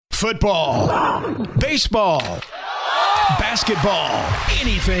Football, baseball, basketball,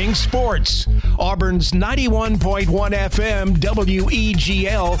 anything sports. Auburn's 91.1 FM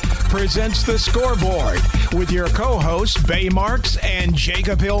WEGL presents The Scoreboard with your co-hosts Bay Marks and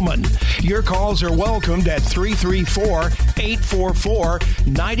Jacob Hillman. Your calls are welcomed at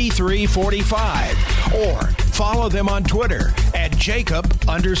 334-844-9345 or follow them on Twitter at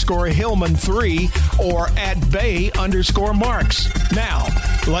Jacob_Hillman3 or at Bay_Marks. Now,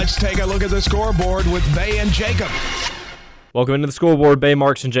 let's take a look at the scoreboard with Bay and Jacob. Welcome into the Scoreboard. Bay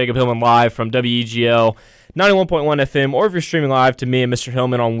Marks and Jacob Hillman live from WEGL 91.1 FM, or if you're streaming live to me and Mr.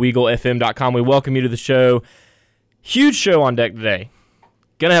 Hillman on WeagleFM.com, we welcome you to the show. Huge show on deck today.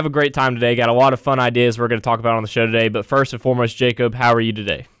 Going to have a great time today. Got a lot of fun ideas we're going to talk about on the show today. But first and foremost, Jacob, how are you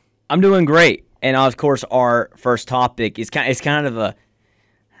today? I'm doing great. And of course, our first topic is kind of a,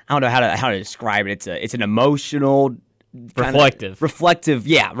 I don't know how to describe it. It's an emotional, reflective.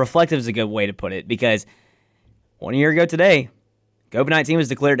 Yeah, reflective is a good way to put it, because 1 year ago today, COVID-19 was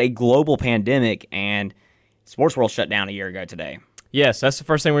declared a global pandemic, and sports world shut down a year ago today. Yes, that's the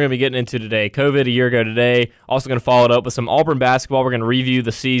first thing we're going to be getting into today. COVID a year ago today. Also going to follow it up with some Auburn basketball. We're going to review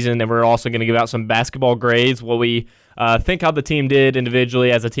the season, and we're also going to give out some basketball grades, what we think how the team did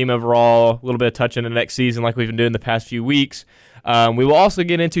individually as a team overall, a little bit of touch in the next season like we've been doing the past few weeks. We will also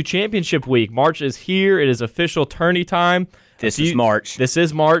get into championship week. March is here. It is official tourney time. This is March.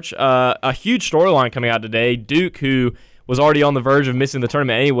 A huge storyline coming out today. Duke, who was already on the verge of missing the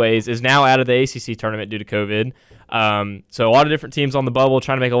tournament anyways, is now out of the ACC tournament due to COVID. So a lot of different teams on the bubble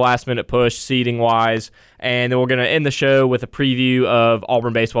trying to make a last-minute push seeding-wise. And then we're going to end the show with a preview of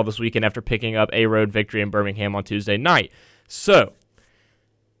Auburn baseball this weekend after picking up a road victory in Birmingham on Tuesday night. So,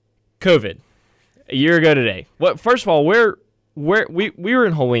 COVID, a year ago today. First of all, we were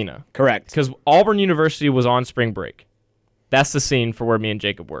in Helena. Correct. Because Auburn University was on spring break. That's the scene for where me and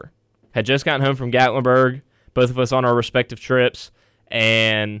Jacob were. Had just gotten home from Gatlinburg, both of us on our respective trips,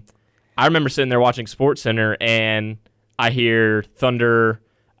 and I remember sitting there watching SportsCenter, and I hear Thunder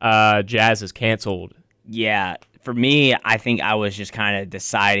Jazz is canceled. Yeah, for me, I think I was just kind of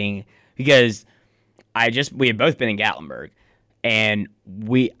deciding, because we had both been in Gatlinburg, and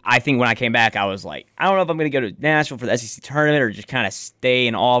I think when I came back, I was like, I don't know if I'm going to go to Nashville for the SEC tournament or just kind of stay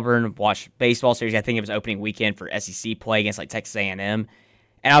in Auburn, watch baseball series. I think it was opening weekend for SEC play against like Texas A&M. And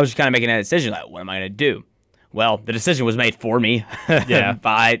I was just kind of making that decision, like, what am I going to do? Well, the decision was made for me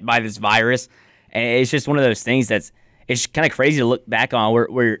by this virus. And it's just one of those things it's kind of crazy to look back on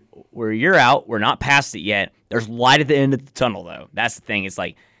where you're out. We're not past it yet. There's light at the end of the tunnel, though. That's the thing. It's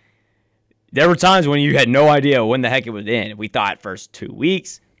like, there were times when you had no idea when the heck it would end. We thought first 2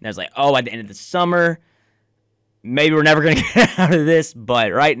 weeks, and I was like, oh, at the end of the summer, maybe we're never going to get out of this.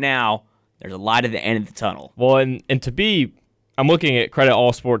 But right now, there's a light at the end of the tunnel. Well, and I'm looking at Credit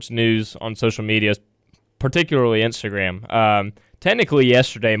All Sports News on social media, particularly Instagram. Technically,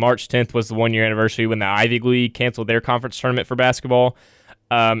 yesterday, March 10th, was the 1 year anniversary when the Ivy League canceled their conference tournament for basketball.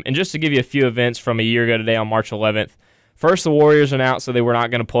 And just to give you a few events from a year ago today on March 11th, first, the Warriors announced that they were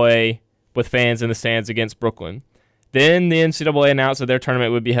not going to play with fans in the stands against Brooklyn. Then the NCAA announced that their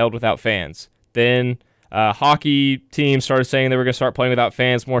tournament would be held without fans. Then hockey teams started saying they were going to start playing without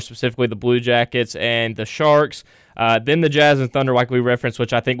fans, more specifically the Blue Jackets and the Sharks. Then the Jazz and Thunder, like we referenced,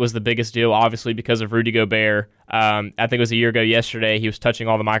 which I think was the biggest deal, obviously, because of Rudy Gobert. I think it was a year ago yesterday. He was touching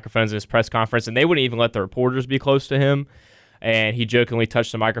all the microphones in his press conference, and they wouldn't even let the reporters be close to him. And he jokingly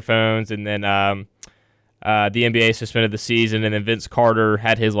touched the microphones, and then the NBA suspended the season, and then Vince Carter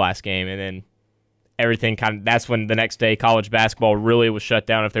had his last game, and then everything that's when the next day college basketball really was shut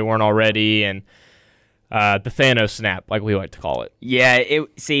down if they weren't already, and the Thanos snap, like we like to call it. Yeah,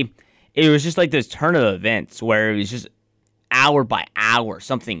 it was just like this turn of events where it was just hour by hour,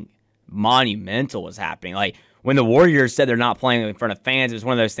 something monumental was happening. Like when the Warriors said they're not playing in front of fans, it was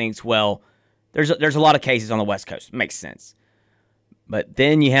one of those things, well, there's a lot of cases on the West Coast. It makes sense. But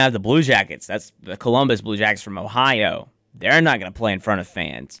then you have the Blue Jackets. That's the Columbus Blue Jackets from Ohio. They're not going to play in front of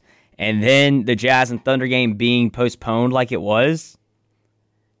fans. And then the Jazz and Thunder game being postponed like it was.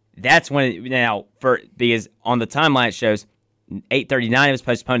 That's when because on the timeline it shows 8:39 it was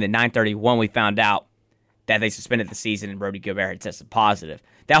postponed. At 9:31 we found out that they suspended the season and Rudy Gobert had tested positive.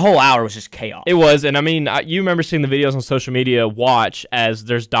 That whole hour was just chaos. It was, and I mean, you remember seeing the videos on social media. Watch as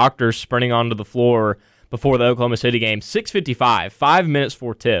there's doctors sprinting onto the floor before the Oklahoma City game, 6:55, 5 minutes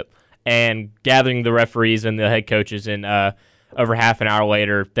before tip, and gathering the referees and the head coaches, and over half an hour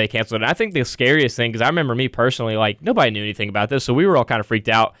later, they canceled it. And I think the scariest thing, because I remember me personally, like, nobody knew anything about this, so we were all kind of freaked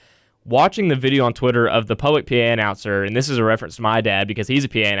out. Watching the video on Twitter of the public PA announcer, and this is a reference to my dad because he's a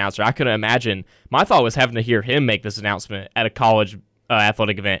PA announcer, I couldn't imagine. My thought was having to hear him make this announcement at a college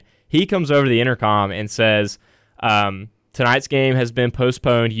athletic event. He comes over to the intercom and says, tonight's game has been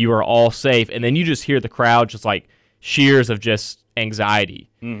postponed. You are all safe. And then you just hear the crowd just like shears of just anxiety.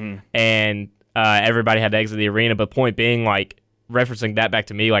 Mm-hmm. And everybody had to exit the arena. But point being, like, referencing that back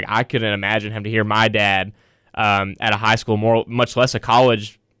to me, like, I couldn't imagine having to hear my dad at a high school, much less a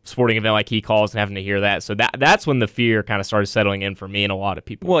college sporting event like he calls, and having to hear that. So that's when the fear kind of started settling in for me and a lot of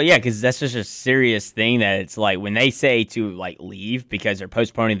people. Well, yeah, because that's just a serious thing that it's like when they say to like leave because they're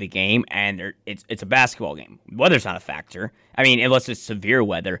postponing the game and it's a basketball game. Weather's not a factor. I mean, unless it's severe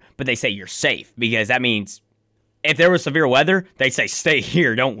weather, but they say you're safe because that means if there was severe weather, they'd say stay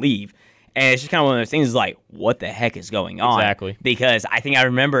here, don't leave. And it's just kind of one of those things like, what the heck is going on? Exactly. Because I think I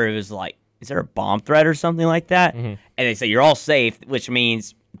remember it was like, is there a bomb threat or something like that? Mm-hmm. And they say you're all safe, which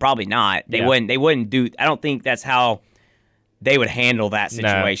means probably not. They wouldn't do. I don't think that's how they would handle that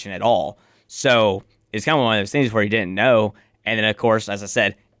situation at all. So it's kind of one of those things where he didn't know. And then, of course, as I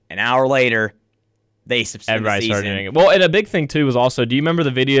said, an hour later, they suspended the season. Started doing it. Well, and a big thing too was also, do you remember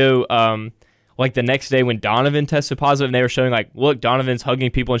the video? Like the next day when Donovan tested positive, and they were showing like, look, Donovan's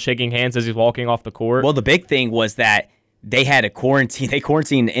hugging people and shaking hands as he's walking off the court. Well, the big thing was that they had a quarantine. They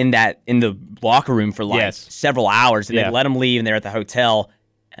quarantined in the locker room for like several hours, and they let them leave, and they're at the hotel.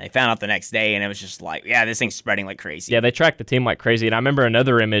 And they found out the next day, and it was just like, yeah, this thing's spreading like crazy. Yeah, they tracked the team like crazy. And I remember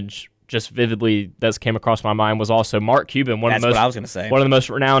another image just vividly that came across my mind was also Mark Cuban, one of the most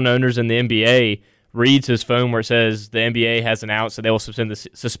renowned owners in the NBA, reads his phone where it says the NBA has announced that they will suspend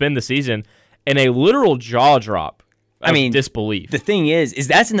the season. And a literal jaw drop of disbelief. The thing is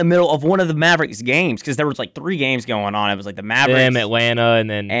that's in the middle of one of the Mavericks games because there was like 3 games going on. It was like the Mavericks, Atlanta, and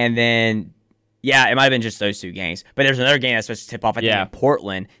then yeah, it might have been just those 2 games. But there's another game that's supposed to tip off. I think in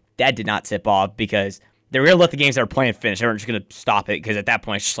Portland that did not tip off because they were going to let the games that were playing finish. They weren't just going to stop it because at that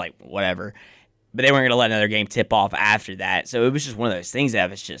point it's just like whatever. But they weren't going to let another game tip off after that. So it was just one of those things that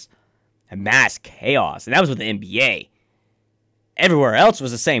was just a mass chaos, and that was with the NBA. Everywhere else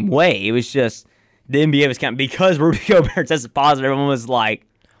was the same way. It was just the NBA was kind of, because Rudy Gobert tested positive, everyone was like,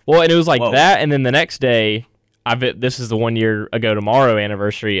 well, and it was like whoa. That, and then the next day, this is the 1 year ago tomorrow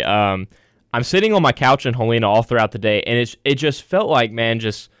anniversary. I'm sitting on my couch in Helena all throughout the day, and it just felt like, man,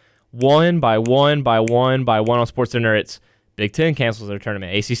 just one by one on SportsCenter. It's Big Ten cancels their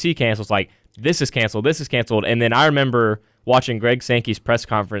tournament, ACC cancels, like this is canceled, and then I remember watching Greg Sankey's press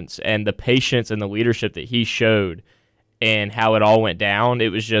conference and the patience and the leadership that he showed. And how it all went down. It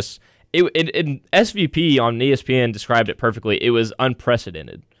was just SVP on ESPN described it perfectly. It was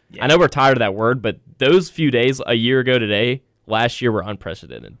unprecedented. Yeah. I know we're tired of that word, but those few days a year ago today, last year, were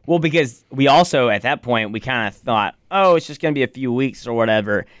unprecedented. Well, because we also at that point we kind of thought, oh, it's just going to be a few weeks or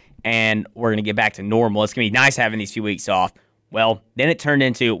whatever, and we're going to get back to normal. It's going to be nice having these few weeks off. Well, then it turned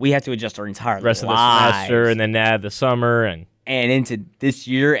into we have to adjust our entire rest of the semester, and then the summer, and into this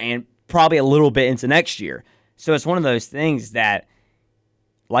year, and probably a little bit into next year. So it's one of those things that,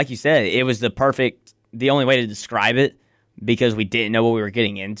 like you said, it was the only way to describe it because we didn't know what we were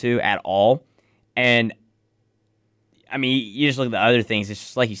getting into at all. And, I mean, you just look at the other things. It's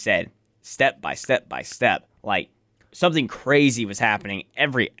just like you said, step by step by step. Like, something crazy was happening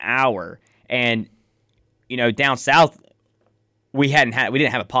every hour. And, down south, we didn't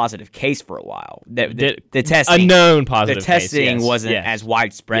have a positive case for a while. The testing, a known positive case. The testing yes, wasn't yes. as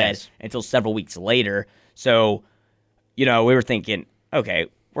widespread until several weeks later. So, we were thinking, okay,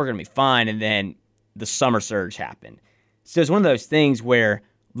 we're going to be fine. And then the summer surge happened. So it's one of those things where,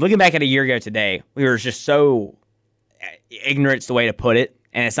 looking back at a year ago today, we were just so ignorant's the way to put it.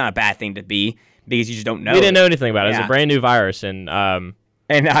 And it's not a bad thing to be because you just don't know. We didn't know anything about it. It was a brand new virus. And I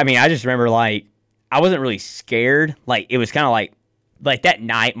mean, I just remember, like, I wasn't really scared. Like, it was kind of like that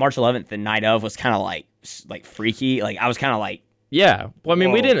night, March 11th, the night of, was kind of like freaky. Like, I was kind of like, yeah. Well, I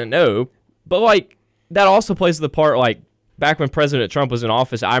mean, we didn't know. But, like, that also plays the part, like, back when President Trump was in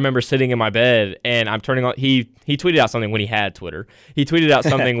office, I remember sitting in my bed, and I'm turning on, he tweeted out something when he had Twitter. He tweeted out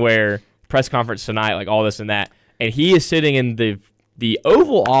something where, press conference tonight, like, all this and that, and he is sitting in the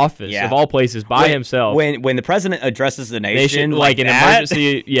Oval Office, of all places, by himself. When the president addresses the nation like an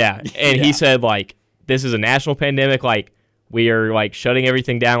emergency, and he said, like, this is a national pandemic, like, we are, like, shutting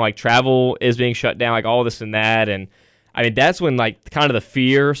everything down, like, travel is being shut down, like, all this and that, and I mean, that's when, like, kind of the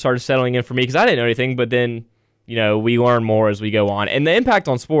fear started settling in for me because I didn't know anything, but then, we learn more as we go on. And the impact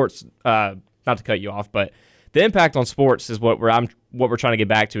on sports, not to cut you off, but the impact on sports is what we're trying to get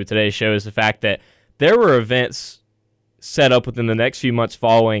back to with today's show is the fact that there were events set up within the next few months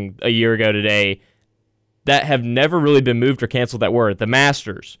following a year ago today that have never really been moved or canceled that were the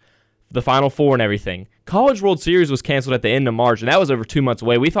Masters, the Final Four and everything. College World Series was canceled at the end of March, and that was over 2 months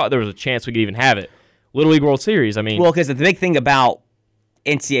away. We thought there was a chance we could even have it. Little League World Series, I mean. Well, because the big thing about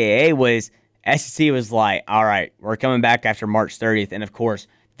NCAA was SEC was like, all right, we're coming back after March 30th, and of course,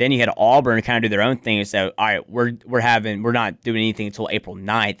 then you had Auburn kind of do their own thing and say, all right, we're not doing anything until April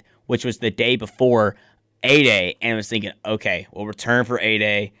 9th, which was the day before A-Day, and I was thinking, okay, we'll return for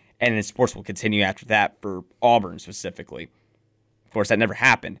A-Day, and then sports will continue after that for Auburn specifically. Of course, that never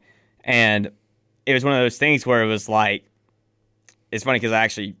happened, and it was one of those things where it was like, it's funny because I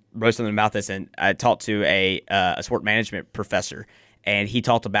actually wrote something about this, and I talked to a sport management professor, and he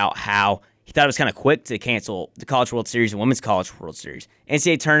talked about how he thought it was kind of quick to cancel the College World Series and Women's College World Series.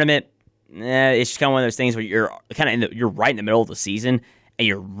 NCAA tournament, it's just kind of one of those things where you're kind of you're right in the middle of the season, and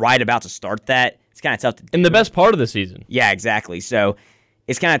you're right about to start that. It's kind of tough to do. In the best part of the season. Yeah, exactly. So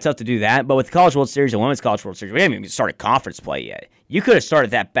it's kind of tough to do that. But with the College World Series and Women's College World Series, we haven't even started conference play yet. You could have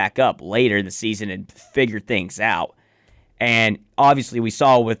started that back up later in the season and figured things out. And obviously we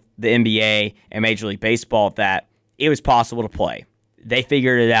saw with the NBA and Major League Baseball that it was possible to play. They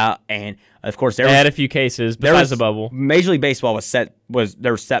figured it out, and of course they had a few cases besides the bubble. Major League Baseball there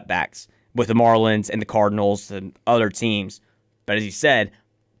were setbacks with the Marlins and the Cardinals and other teams, but as you said,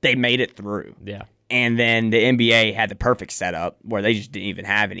 they made it through. Yeah. And then the NBA had the perfect setup where they just didn't even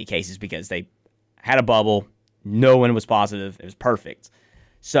have any cases because they had a bubble, no one was positive, it was perfect.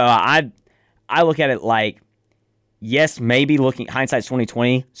 So I look at it like, yes, maybe hindsight's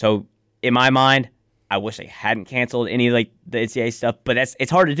 2020. So in my mind, I wish they hadn't canceled any like the NCAA stuff, but it's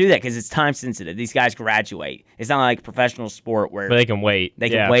hard to do that because it's time sensitive. These guys graduate. It's not like a professional sport where they can wait. They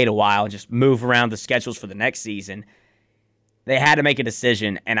can wait a while and just move around the schedules for the next season. They had to make a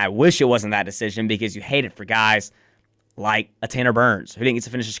decision, and I wish it wasn't that decision because you hate it for guys like a Tanner Burns who didn't get to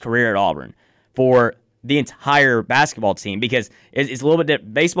finish his career at Auburn, for the entire basketball team because it's a little bit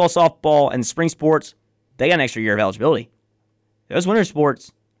different. Baseball, softball, and spring sports, they got an extra year of eligibility. Those winter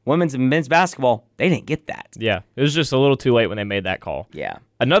sports, women's and men's basketball, they didn't get that. Yeah, it was just a little too late when they made that call. Yeah.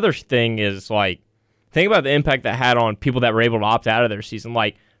 Another thing is, like, think about the impact that had on people that were able to opt out of their season.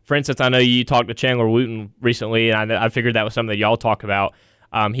 Like, for instance, I know you talked to Chandler Wooten recently, and I figured that was something that y'all talk about.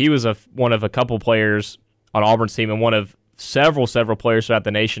 He was one of a couple players on Auburn's team and one of several players throughout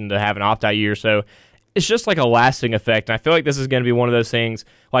the nation to have an opt-out year. So it's just like a lasting effect, and I feel like this is going to be one of those things,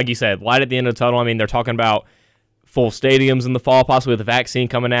 like you said, light at the end of the tunnel. I mean, they're talking about full stadiums in the fall, possibly with the vaccine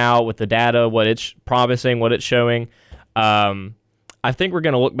coming out, with the data, what it's promising, what it's showing. I think we're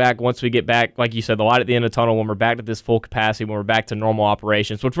going to look back once we get back, like you said, the light at the end of the tunnel, when we're back to this full capacity, when we're back to normal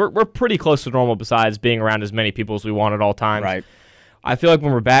operations, which we're pretty close to normal besides being around as many people as we want at all times. Right. I feel like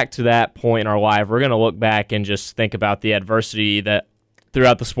when we're back to that point in our life, we're going to look back and just think about the adversity that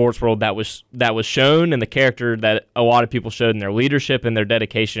throughout the sports world that was shown, and the character that a lot of people showed in their leadership and their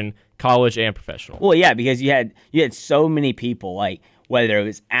dedication, college and professional. Well, yeah, because you had so many people, like whether it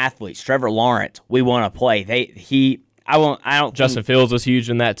was athletes, Trevor Lawrence, we want to play. Justin Fields was huge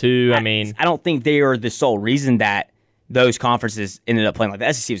in that too. I don't think they are the sole reason that those conferences ended up playing. Like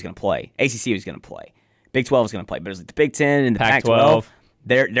the SEC was going to play, ACC was going to play, Big 12 was going to play, but it was like the Big 10 and the Pac-12.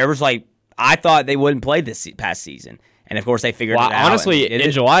 There was like, I thought they wouldn't play this past season. And, of course, they figured it out. Honestly,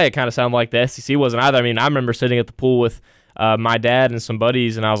 in July, it kind of sounded like the SEC wasn't either. I mean, I remember sitting at the pool with my dad and some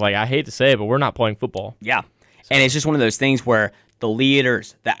buddies, and I was like, I hate to say it, but we're not playing football. Yeah. And it's just one of those things where the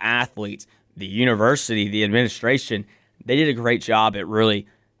leaders, the athletes, the university, the administration, they did a great job at really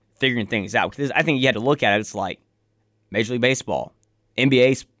figuring things out. Because I think you had to look at it. It's like Major League Baseball,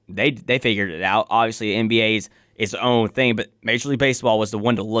 NBA, they figured it out. Obviously, NBA is its own thing, but Major League Baseball was the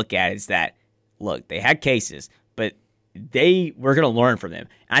one to look at. Is that, look, they had cases, but they were going to learn from them.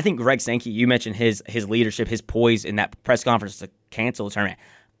 And I think Greg Sankey, you mentioned his leadership, his poise in that press conference to cancel the tournament.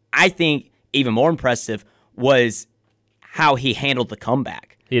 I think even more impressive was how he handled the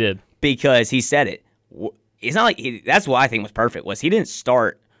comeback. He did. Because he said it. It's not like that's what I think was perfect, was he didn't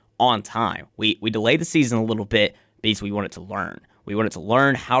start on time. We delayed the season a little bit because we wanted to learn. We wanted to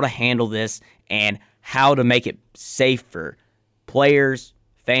learn how to handle this and how to make it safe for players,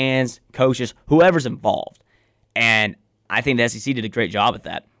 fans, coaches, whoever's involved. And I think the SEC did a great job at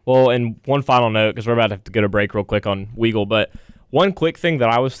that. Well, and one final note, because we're about to have to go to break real quick on Weagle, but one quick thing that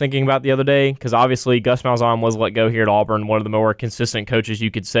I was thinking about the other day, because obviously Gus Malzahn was let go here at Auburn, one of the more consistent coaches you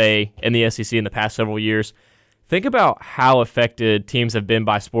could say in the SEC in the past several years. Think about how affected teams have been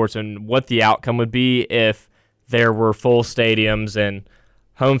by sports and what the outcome would be if there were full stadiums and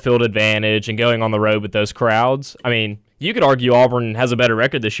home field advantage and going on the road with those crowds. I mean, you could argue Auburn has a better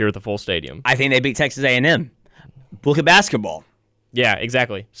record this year with a full stadium. I think they beat Texas A&M. Look at basketball. Yeah,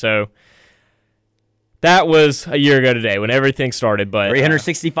 exactly. So that was a year ago today when everything started. But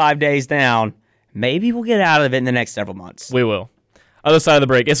 365 days down. Maybe we'll get out of it in the next several months. We will. Other side of the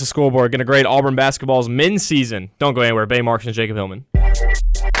break, it's a scoreboard. Going to grade Auburn basketball's men's season. Don't go anywhere. Bay Marks and Jacob Hillman.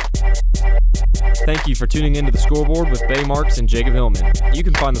 Thank you for tuning into the Scoreboard with Bay Marks and Jacob Hillman. You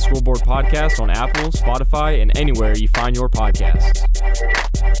can find the Scoreboard podcast on Apple, Spotify, and anywhere you find your podcasts.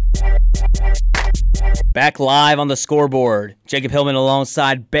 Back live on the Scoreboard, Jacob Hillman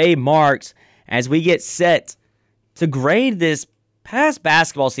alongside Bay Marks as we get set to grade this past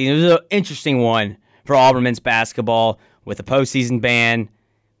basketball season. It was an interesting one for Auburn men's basketball with the postseason ban,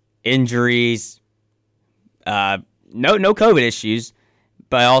 injuries, no COVID issues,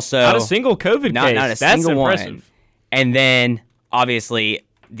 but also Not a single COVID case. Not a That's single impressive. one. And then, obviously,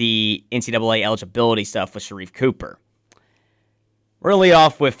 the NCAA eligibility stuff with Sharif Cooper. We're going to lead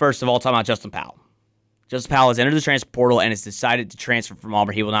off with, first of all, talking about Justin Powell. Justin Powell has entered the transfer portal and has decided to transfer from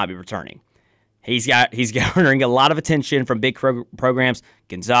Auburn. He will not be returning. He's garnering a lot of attention from big programs,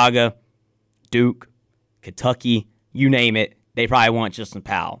 Gonzaga, Duke, Kentucky, you name it. They probably want Justin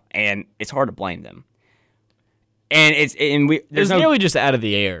Powell, and it's hard to blame them. And it's nearly just out of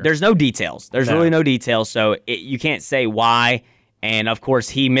the air. There's no details. There's really no details, so you can't say why. And of course,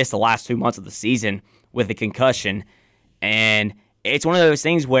 he missed the last 2 months of the season with a concussion, and it's one of those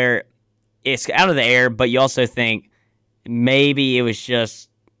things where it's out of the air, but you also think maybe it was just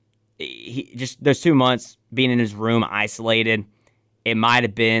those 2 months being in his room isolated. It might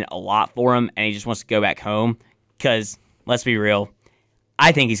have been a lot for him, and he just wants to go back home. Because let's be real,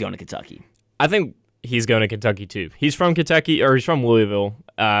 I think he's going to Kentucky. I think he's going to Kentucky too. He's from Kentucky, or he's from Louisville,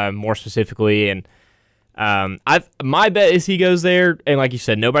 more specifically, and my bet is he goes there. And like you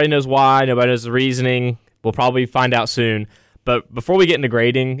said, nobody knows why, nobody knows the reasoning. We'll probably find out soon. But before we get into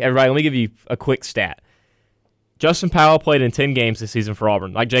grading, everybody, let me give you a quick stat. Justin Powell played in 10 games this season for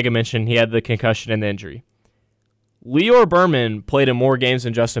Auburn. Like Jacob mentioned, he had the concussion and the injury. Lior Berman played in more games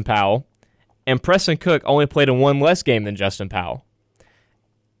than Justin Powell, and Preston Cook only played in one less game than Justin Powell.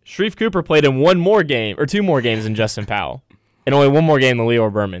 Sharif Cooper played in 2 more games than Justin Powell, and only 1 more game than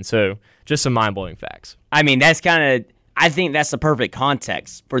Lior Berman. So just some mind-blowing facts. I mean, I think that's the perfect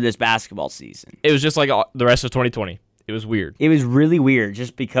context for this basketball season. It was just like the rest of 2020. It was weird. It was really weird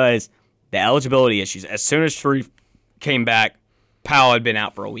just because the eligibility issues. As soon as Sharif came back, Powell had been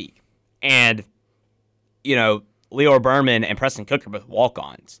out for a week. And, Lior Berman and Preston Cook are both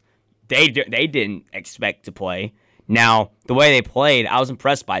walk-ons. They didn't expect to play. Now, the way they played, I was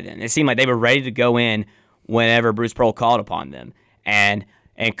impressed by them. It seemed like they were ready to go in whenever Bruce Pearl called upon them. And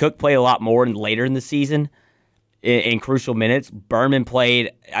Cook played a lot more later in the season in crucial minutes. Berman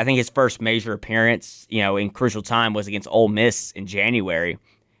played, I think his first major appearance, in crucial time was against Ole Miss in January.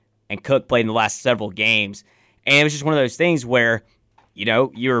 And Cook played in the last several games. And it was just one of those things where,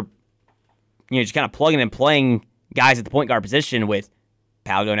 you're just kind of plugging and playing guys at the point guard position with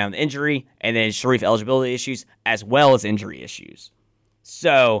Powell going down with injury and then Sharif eligibility issues as well as injury issues.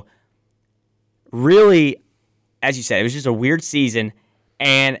 So, really, as you said, it was just a weird season.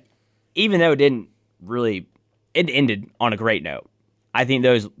 And even though it ended on a great note. I think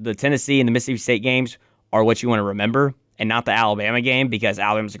the Tennessee and the Mississippi State games are what you want to remember and not the Alabama game because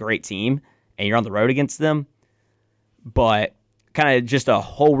Alabama's a great team and you're on the road against them. But kind of just a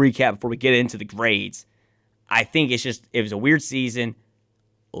whole recap before we get into the grades. I think it was a weird season.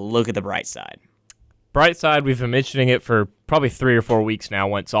 Look at the bright side. Bright side, we've been mentioning it for probably 3 or 4 weeks now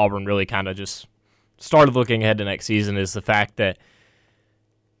once Auburn really kind of just started looking ahead to next season, is the fact that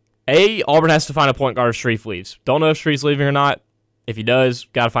Auburn has to find a point guard if Sharif leaves. Don't know if Sharif's leaving or not. If he does,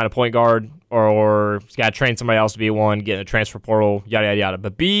 got to find a point guard or he's got to train somebody else to be one, get in a transfer portal, yada, yada, yada.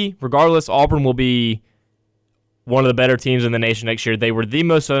 But B, regardless, Auburn will be one of the better teams in the nation next year. They were the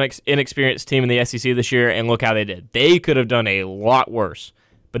most inexperienced team in the SEC this year, and look how they did. They could have done a lot worse.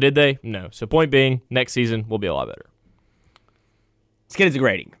 But did they? No. So point being, next season will be a lot better. Let's get into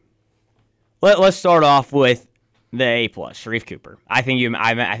grading. Let's start off with the A+, Sharif Cooper. I think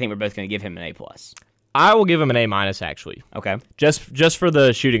we're both going to give him an A+. I will give him an A- actually. Okay. Just for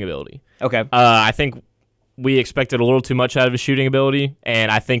the shooting ability. Okay. I think we expected a little too much out of his shooting ability, and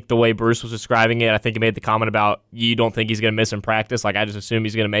I think the way Bruce was describing it, I think he made the comment about you don't think he's going to miss in practice. Like, I just assume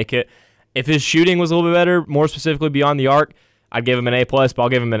he's going to make it. If his shooting was a little bit better, more specifically beyond the arc, I'd give him an A+, but I'll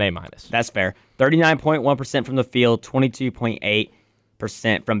give him an A-. That's fair. 39.1% from the field,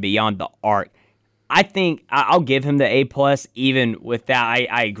 22.8% from beyond the arc. I think I'll give him the A+, even with that.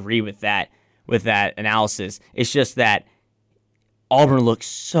 I agree with that analysis. It's just that Auburn looks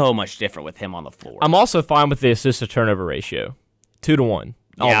so much different with him on the floor. I'm also fine with the assist-to-turnover ratio. 2-to-1,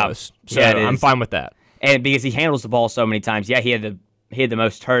 almost. Yeah. So I'm fine with that. And because he handles the ball so many times, he had the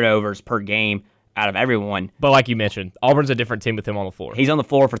most turnovers per game out of everyone. But like you mentioned, Auburn's a different team with him on the floor. He's on the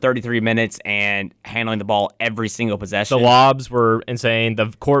floor for 33 minutes and handling the ball every single possession. The lobs were insane.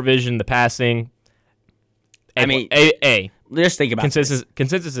 The court vision, the passing. A. A. Just think about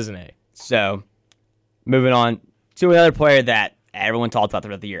Consensus is an A. So, Moving on to another player that everyone talked about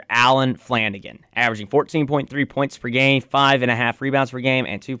throughout the year, Allen Flanigan, averaging 14.3 points per game, 5.5 rebounds per game,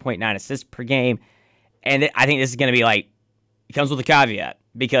 and 2.9 assists per game. And I think this is going to be it comes with a caveat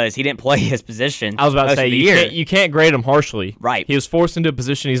because he didn't play his position. I was about to say, you can't grade him harshly. Right. He was forced into a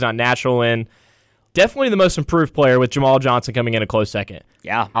position he's not natural in. Definitely the most improved player with Jamal Johnson coming in a close second.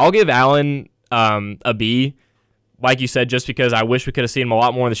 Yeah. I'll give Allen a B, like you said, just because I wish we could have seen him a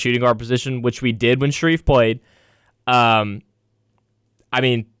lot more in the shooting guard position, which we did when Sharif played. The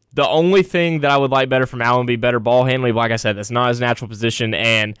only thing that I would like better from Allen would be better ball handling. Like I said, that's not his natural position.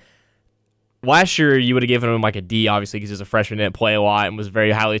 And last year, you would have given him a D, obviously, because he's a freshman, didn't play a lot, and was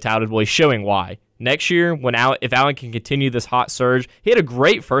very highly touted. Well, he's showing why. Next year, if Allen can continue this hot surge, he had a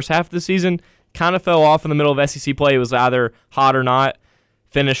great first half of the season, kind of fell off in the middle of SEC play. It was either hot or not.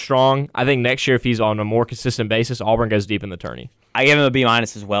 Finished strong. I think next year, if he's on a more consistent basis, Auburn goes deep in the tourney. I give him a B-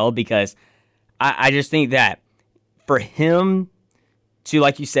 as well because I just think that for him to,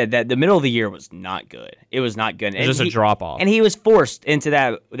 like you said, that the middle of the year was not good. It was not good. It was just a drop-off. And he was forced into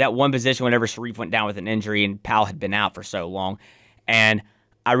that one position whenever Sharif went down with an injury and Powell had been out for so long. And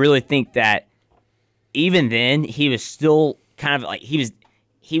I really think that even then, he was still kind of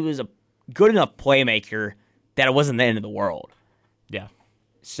he was a good enough playmaker that it wasn't the end of the world. Yeah.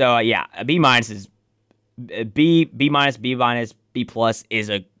 So, a B- is B minus, B plus is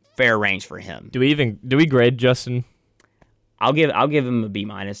a fair range for him. Do we grade Justin? I'll give him a B-.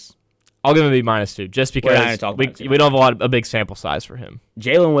 I'll give him a B- too, just because we don't have a big sample size for him.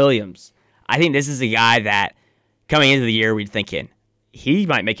 Jalen Williams. I think this is a guy that coming into the year we'd thinking he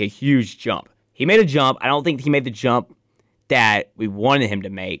might make a huge jump. He made a jump. I don't think he made the jump that we wanted him to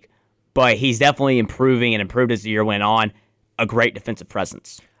make, but he's definitely improving and improved as the year went on. A great defensive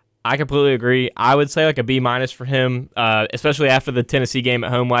presence. I completely agree. I would say a B- for him, especially after the Tennessee game at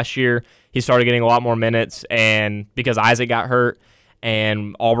home last year. He started getting a lot more minutes, and because Isaac got hurt,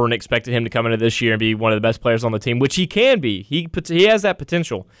 and Auburn expected him to come into this year and be one of the best players on the team, which he can be. He has that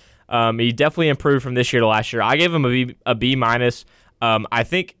potential. He definitely improved from this year to last year. I gave him a B-. I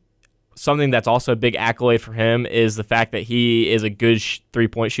think something that's also a big accolade for him is the fact that he is a good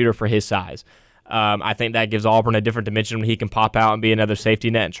three-point shooter for his size. I think that gives Auburn a different dimension when he can pop out and be another safety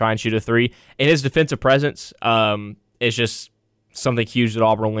net and try and shoot a three. And his defensive presence is just something huge that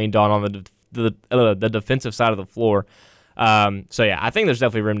Auburn leaned on the defensive side of the floor. I think there's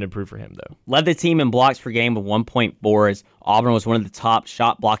definitely room to improve for him, though. Led the team in blocks per game with 1.4 as Auburn was one of the top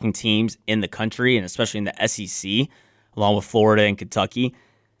shot blocking teams in the country, and especially in the SEC, along with Florida and Kentucky.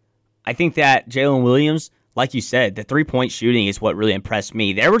 I think that Jalen Williams, like you said, the three-point shooting is what really impressed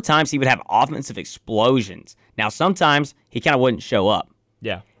me. There were times he would have offensive explosions. Now, sometimes he kind of wouldn't show up.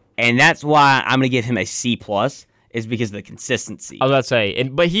 Yeah. And that's why I'm going to give him a C+, is because of the consistency. I was about to say,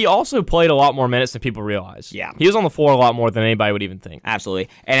 but he also played a lot more minutes than people realize. Yeah. He was on the floor a lot more than anybody would even think. Absolutely.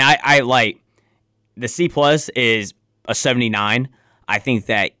 And I like, the C+ is a 79. I think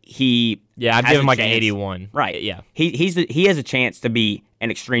that he I'd give him an 81. Right. Yeah. He has a chance to be an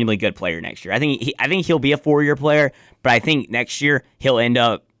extremely good player next year. I think he'll be a 4-year player, but I think next year he'll end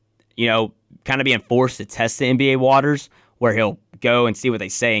up, kind of being forced to test the NBA waters where he'll go and see what they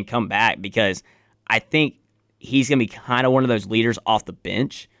say and come back, because I think he's going to be kind of one of those leaders off the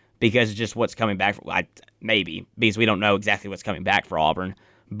bench because of just what's coming back. Maybe because we don't know exactly what's coming back for Auburn.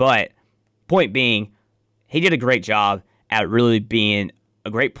 But point being, he did a great job at really being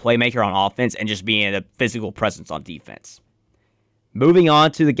a great playmaker on offense and just being a physical presence on defense. Moving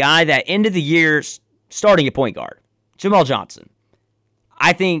on to the guy that ended the year starting at point guard, Jamal Johnson.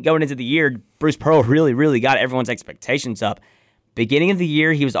 I think going into the year, Bruce Pearl really, really got everyone's expectations up. Beginning of the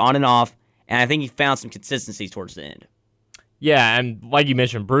year, he was on and off, and I think he found some consistency towards the end. Yeah, and like you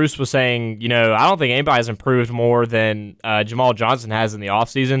mentioned, Bruce was saying, I don't think anybody's improved more than Jamal Johnson has in the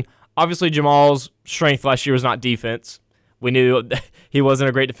offseason. Obviously, Jamal's strength last year was not defense. We knew he wasn't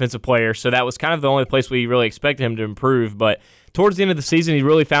a great defensive player, so that was kind of the only place we really expected him to improve. But towards the end of the season, he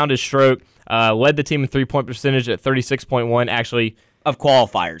really found his stroke, led the team in three-point percentage at 36.1, actually. Of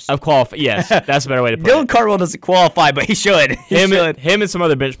qualifiers. Yes, that's a better way to put it. Dylan Cardwell doesn't qualify, but he should. Him and some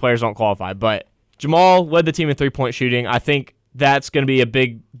other bench players don't qualify. But Jamal led the team in three-point shooting. I think that's going to be a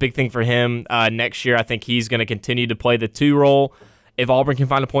big thing for him next year. I think he's going to continue to play the 2 role if Auburn can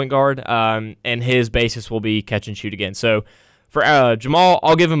find a point guard, and his basis will be catch and shoot again. So for Jamal,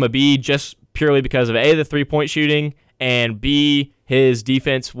 I'll give him a B just purely because of A, the three-point shooting, and B, his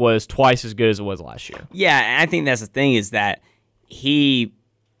defense was twice as good as it was last year. Yeah, and I think that's the thing is that he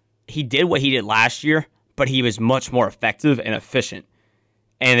did what he did last year, but he was much more effective and efficient.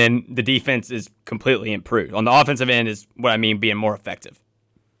 And then the defense is completely improved. On the offensive end is what I mean being more effective.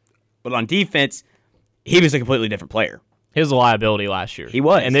 But on defense, he was a completely different player. He was a liability last year. He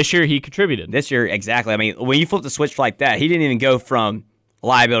was. And this year he contributed. This year, exactly. I mean, when you flip the switch like that, he didn't even go from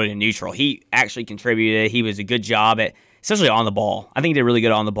liability to neutral. He actually contributed. He was a good job at, especially on the ball. I think he did really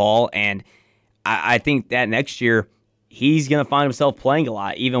good on the ball, and I think that next year he's going to find himself playing a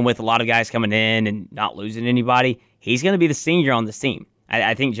lot, even with a lot of guys coming in and not losing anybody. He's going to be the senior on this team.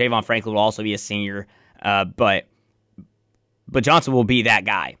 I think Javon Franklin will also be a senior, but Johnson will be that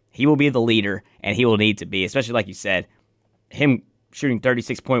guy. He will be the leader, and he will need to be, especially like you said, him shooting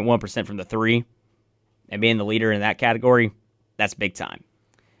 36.1% from the three and being the leader in that category, that's big time.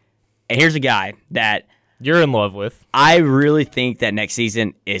 And here's a guy that you're in love with. I really think that next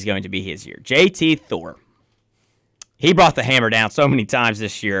season is going to be his year. JT Thor. He brought the hammer down so many times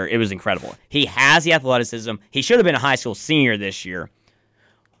this year. It was incredible. He has the athleticism. He should have been a high school senior this year.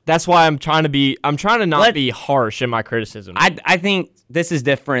 That's why I'm trying to not be harsh in my criticism. I think this is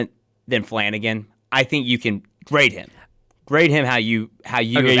different than Flanagan. I think you can grade him. Grade him how you Okay,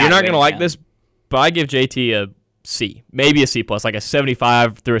 you're not going to like this, but I give JT a C. Maybe a C+, like a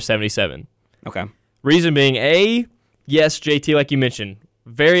 75 through a 77. Okay. Reason being, yes, JT, like you mentioned,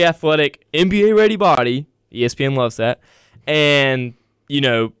 very athletic, NBA-ready body. ESPN loves that. And,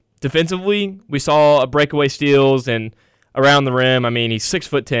 defensively, we saw a breakaway steals and around the rim. I mean, he's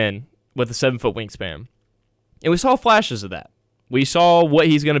 6'10" with a 7-foot wingspan. And we saw flashes of that. We saw what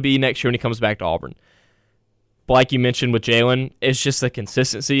he's going to be next year when he comes back to Auburn. But like you mentioned with Jalen, it's just the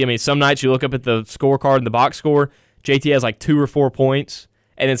consistency. I mean, some nights you look up at the scorecard and the box score, JT has like 2 or 4 points.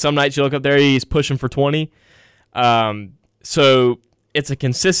 And then some nights you look up there, he's pushing for 20. So it's a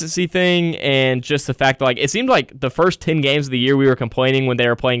consistency thing, and just the fact that it seemed like the first 10 games of the year we were complaining when they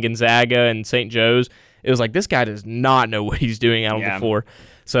were playing Gonzaga and St. Joe's. It was like, this guy does not know what he's doing out on the floor.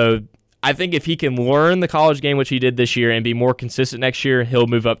 So I think if he can learn the college game, which he did this year, and be more consistent next year, he'll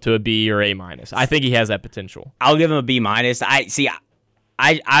move up to a B or A-. I think he has that potential. I'll give him a B-. I've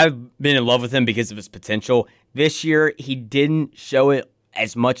been in love with him because of his potential. This year, he didn't show it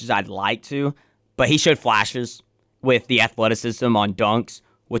as much as I'd like to, but he showed flashes with the athleticism on dunks,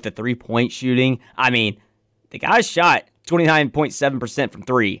 with the three-point shooting. I mean, the guy shot 29.7% from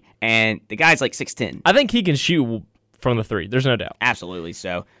three, and the guy's like 6'10". I think he can shoot from the three. There's no doubt. Absolutely.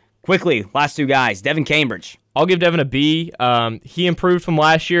 So, quickly, last two guys. Devin Cambridge. I'll give Devin a B. He improved from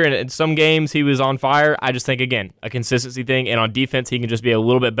last year, and in some games he was on fire. I just think, again, a consistency thing, and on defense he can just be a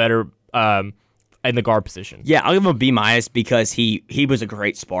little bit better in the guard position. Yeah, I'll give him a B- because he was a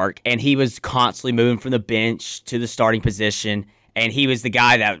great spark, and he was constantly moving from the bench to the starting position, and he was the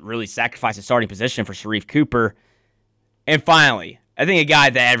guy that really sacrificed the starting position for Sharif Cooper. And finally, I think a guy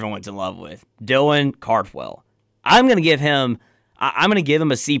that everyone's in love with, Dylan Cardwell. I'm going to give him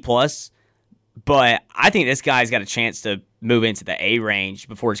a C+, but I think this guy's got a chance to move into the A range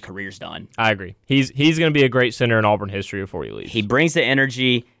before his career's done. I agree. He's going to be a great center in Auburn history before he leaves. He brings the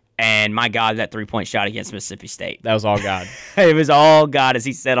energy. And my God, that three-point shot against Mississippi State. That was all God. It was all God, as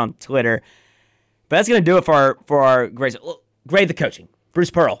he said on Twitter. But that's going to do it for our grades. Grade the coaching.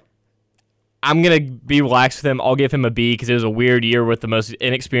 Bruce Pearl. I'm going to be relaxed with him. I'll give him a B because it was a weird year with the most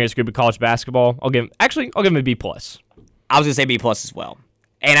inexperienced group of college basketball. I'll give him a B+. I was going to say B+ as well.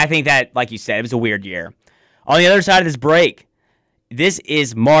 And I think that, like you said, it was a weird year. On the other side of this break, this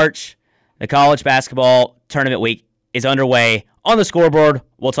is March. The college basketball tournament week is underway. On the scoreboard,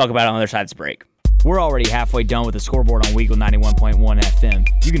 we'll talk about it on the other side of this break. We're already halfway done with the scoreboard on Weagle 91.1 FM.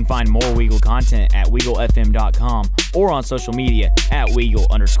 You can find more Weagle content at WeagleFM.com or on social media at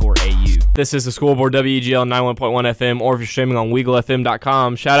Weagle_AU. This is the scoreboard, WEGL 91.1 FM, or if you're streaming on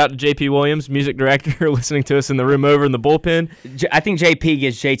WeagleFM.com. Shout out to JP Williams, music director, listening to us in the room over in the bullpen. I think JP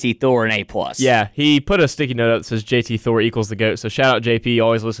gives JT Thor an A+. Yeah, he put a sticky note up that says JT Thor equals the GOAT. So shout out JP,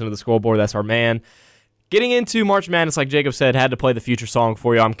 always listen to the scoreboard. That's our man. Getting into March Madness, like Jacob said, had to play the future song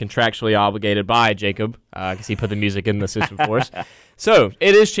for you. I'm contractually obligated by Jacob because he put the music in the system for us. So,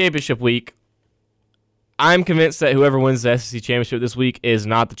 it is championship week. I'm convinced that whoever wins the SEC championship this week is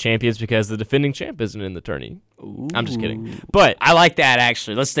not the champions because the defending champ isn't in the tourney. Ooh. I'm just kidding. But I like that,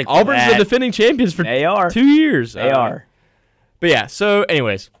 actually. Let's stick with Auburn's the defending champions for 2 years. They are. But yeah, so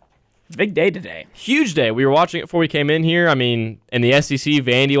anyways. Big day today. Huge day. We were watching it before we came in here. I mean, in the SEC,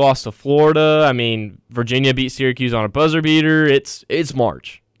 Vandy lost to Florida. I mean, Virginia beat Syracuse on a buzzer beater. It's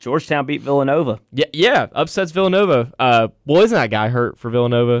March. Georgetown beat Villanova. Yeah, upsets Villanova. Well, isn't that guy hurt for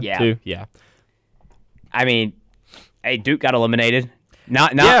Villanova too? Yeah. I mean, hey, Duke got eliminated.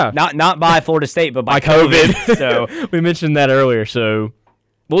 Not by Florida State, but by COVID. So we mentioned that earlier. So,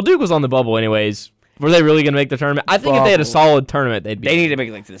 well, Duke was on the bubble anyways. Were they really going to make the tournament? I think if they had a solid tournament, they'd be. They need to make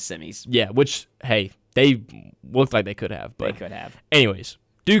it to the semis. Yeah, which, hey, they looked like they could have. But they could have. Anyways,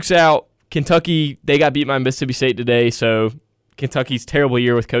 Duke's out. Kentucky, they got beat by Mississippi State today, so Kentucky's terrible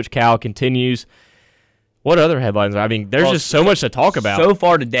year with Coach Cal continues. What other headlines? I mean, there's just so much to talk about. So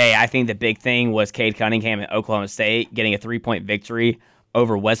far today, I think the big thing was Cade Cunningham at Oklahoma State getting a 3-point victory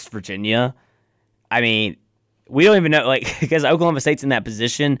over West Virginia. I mean, we don't even know, like, because Oklahoma State's in that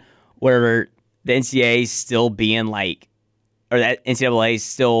position where the NCAA is still being like, or that NCAA is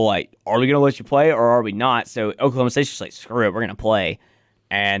still like, are we going to let you play or are we not? So Oklahoma State's just like, screw it, we're going to play.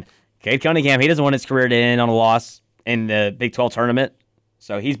 And Cade Cunningham, he doesn't want his career to end on a loss in the Big 12 tournament.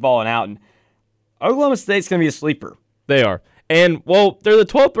 So he's balling out. And Oklahoma State's going to be a sleeper. They are. And, well, they're the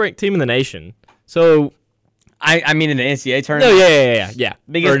 12th ranked team in the nation. So, I mean, in the NCAA tournament? No, yeah.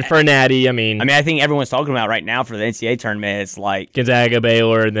 Because, for Natty, I mean, I think everyone's talking about right now for the NCAA tournament, it's like Gonzaga,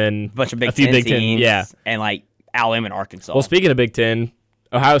 Baylor, and then a bunch of a few Big Ten teams. Yeah. And, like, Alabama and Arkansas. Well, speaking of Big Ten,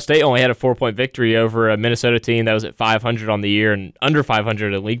 Ohio State only had a 4-point victory over a Minnesota team that was at 500 on the year and under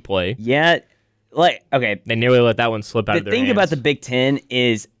 500 in league play. Yeah. Like, okay. They nearly let that one slip out of their hands. The thing about the Big Ten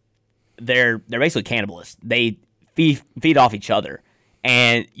is they're basically cannibalists. They feed off each other.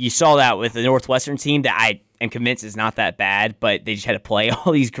 And you saw that with the Northwestern team that I am convinced is not that bad, but they just had to play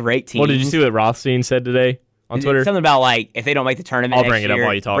all these great teams. Well, did you see what Rothstein said today on Twitter? Something about, like, if they don't make the tournament I'll bring it up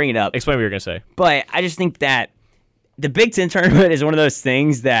while you talk. Bring it up. Explain what you're going to say. But I just think that the Big Ten tournament is one of those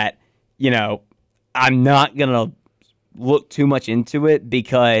things that, you know, I'm not going to look too much into it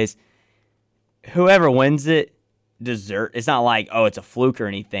because whoever wins it it's not like, oh, it's a fluke or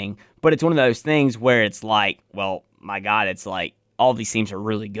anything, but it's one of those things where it's like, well, my God, it's like all these teams are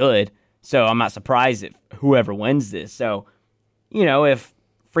really good, so I'm not surprised if whoever wins this. So, you know, if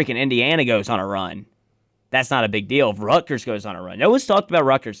freaking Indiana goes on a run, that's not a big deal. If Rutgers goes on a run, no one's talked about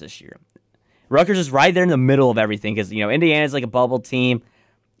Rutgers this year. Rutgers is right there in the middle of everything because, you know, Indiana's like a bubble team.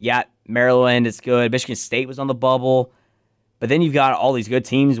 Yeah, Maryland is good. Michigan State was on the bubble. But then you've got all these good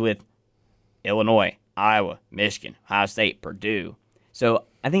teams with Illinois, Iowa, Michigan, Ohio State, Purdue. So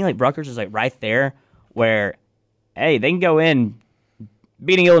I think like Rutgers is like right there where, hey, they can go in.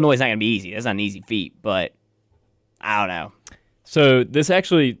 Beating Illinois is not going to be easy. That's not an easy feat, but I don't know. So this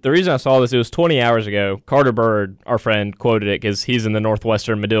actually, the reason I saw this, it was 20 hours ago. Carter Bird, our friend, quoted it because he's in the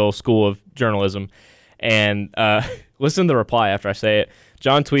Northwestern Medill School of Journalism. And listen to the reply after I say it.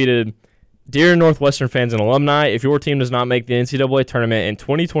 John tweeted, "Dear Northwestern fans and alumni, if your team does not make the NCAA tournament in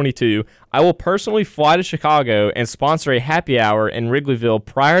 2022, I will personally fly to Chicago and sponsor a happy hour in Wrigleyville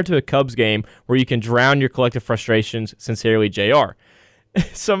prior to a Cubs game where you can drown your collective frustrations. Sincerely, JR."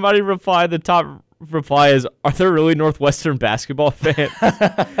 Somebody replied, the top reply is, "Are there really Northwestern basketball fans?"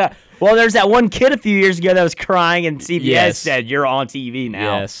 Well, there's that one kid a few years ago that was crying and CBS said, "You're on TV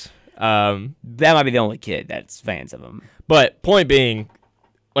now." Yes. That might be the only kid that's fans of him. But point being,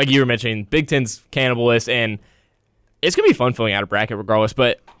 like you were mentioning, Big Ten's cannibalist, and it's going to be fun filling out a bracket regardless.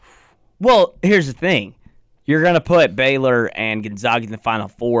 But, well, here's the thing. You're going to put Baylor and Gonzaga in the Final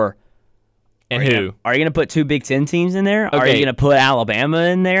Four. And who? Are you going to put two Big Ten teams in there? Okay. Are you going to put Alabama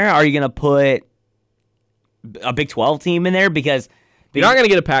in there? Are you going to put a Big 12 team in there? Because you're not going to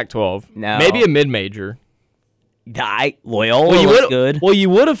get a Pac-12. No. Maybe a mid-major. Loyola looks good. Well, you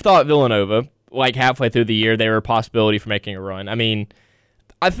would have thought Villanova, like halfway through the year, they were a possibility for making a run. I mean,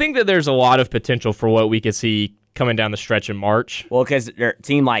 I think that there's a lot of potential for what we could see coming down the stretch in March. Well, because their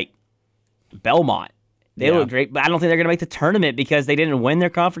team like Belmont, they look great, but I don't think they're going to make the tournament because they didn't win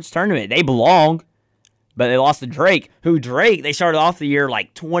their conference tournament. They belong, but they lost to Drake, they started off the year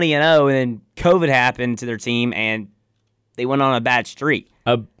like 20-0, and then COVID happened to their team, and they went on a bad streak.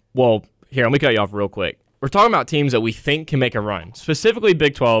 Well, here, let me cut you off real quick. We're talking about teams that we think can make a run. Specifically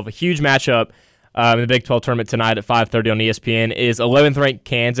Big 12, a huge matchup in the Big 12 tournament tonight at 5:30 on ESPN is 11th-ranked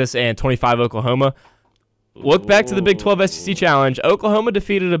Kansas and 25 Oklahoma. Look back to the Big 12 SEC Challenge. Oklahoma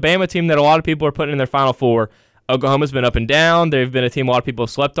defeated a Bama team that a lot of people are putting in their Final Four. Oklahoma's been up and down. They've been a team a lot of people have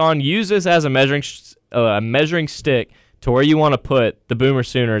slept on. Use this as a measuring stick to where you want to put the Boomer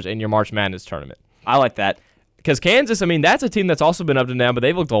Sooners in your March Madness tournament. I like that. Because Kansas, I mean, that's a team that's also been up and down, but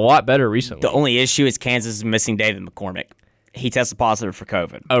they've looked a lot better recently. The only issue is Kansas is missing David McCormick. He tested positive for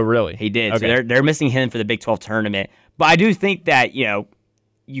COVID. Oh, really? He did. Okay. So they're missing him for the Big 12 tournament. But I do think that,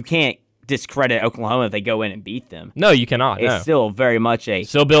 you can't discredit Oklahoma if they go in and beat them. No, you cannot. It's still very much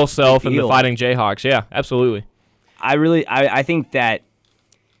still Bill Self and the Fighting Jayhawks. Yeah, absolutely. I think that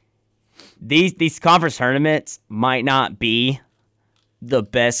these conference tournaments might not be the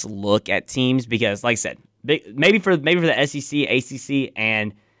best look at teams because, like I said, maybe for the SEC, ACC,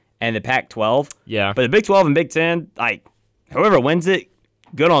 and the Pac-12. Yeah. But the Big 12 and Big 10, like whoever wins it,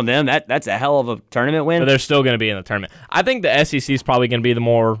 good on them. That's a hell of a tournament win. But they're still going to be in the tournament. I think the SEC is probably going to be the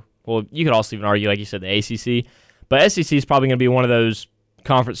more. Well, you could also even argue, like you said, the ACC. But SEC is probably going to be one of those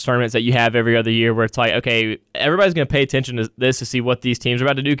conference tournaments that you have every other year where it's like, okay, everybody's going to pay attention to this to see what these teams are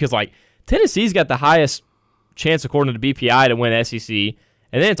about to do because, like, Tennessee's got the highest chance, according to BPI, to win SEC,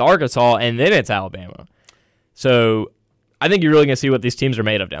 and then it's Arkansas, and then it's Alabama. So I think you're really going to see what these teams are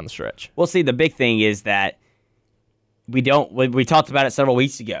made of down the stretch. Well, see, the big thing is that we talked about it several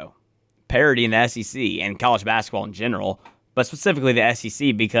weeks ago, parity in the SEC and college basketball in general, but specifically the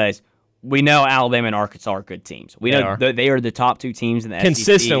SEC because we know Alabama and Arkansas are good teams. We know they are the top 2 teams in the SEC.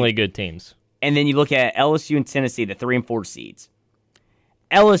 Consistently good teams. And then you look at LSU and Tennessee, the 3 and 4 seeds.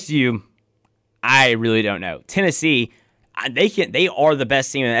 LSU, I really don't know. Tennessee, they are the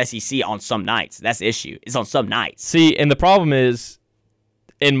best team in the SEC on some nights. That's the issue. It's on some nights. See, and the problem is,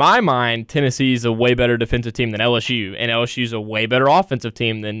 in my mind, Tennessee's a way better defensive team than LSU, and LSU's a way better offensive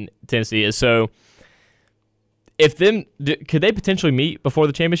team than Tennessee is. So, could they potentially meet before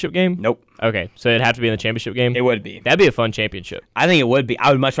the championship game? Nope. Okay, so it'd have to be in the championship game? It would be. That'd be a fun championship. I think it would be.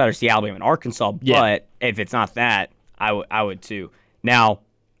 I would much rather see Alabama and Arkansas, but if it's not that, I would too. Now,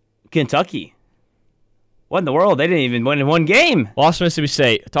 Kentucky. What in the world? They didn't even win in one game. Lost to Mississippi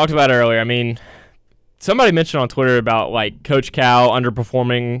State. Talked about it earlier. I mean, somebody mentioned on Twitter about like Coach Cal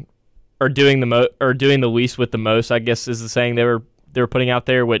underperforming or doing the least with the most, I guess is the saying they were putting out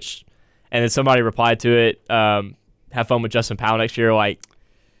there, and then somebody replied to it, have fun with Justin Powell next year, like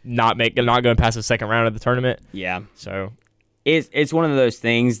not going past the second round of the tournament. Yeah. So it's one of those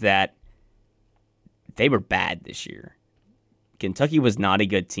things that they were bad this year. Kentucky was not a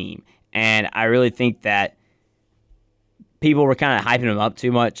good team. And I really think that people were kind of hyping them up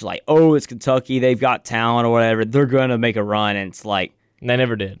too much. Like, oh, it's Kentucky. They've got talent or whatever. They're going to make a run. And it's like. They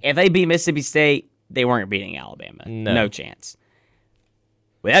never did. If they beat Mississippi State, they weren't beating Alabama. No chance.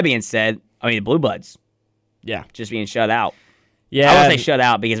 With that being said, I mean, the Blue Bloods. Yeah. Just being shut out. Yeah. I won't say shut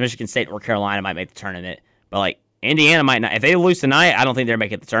out because Michigan State or Carolina might make the tournament. But, like, Indiana might not. If they lose tonight, I don't think they're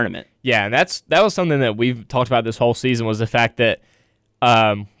making the tournament. Yeah, and that was something that we've talked about this whole season was the fact that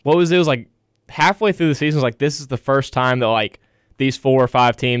it was like halfway through the season was like this is the first time that like these 4 or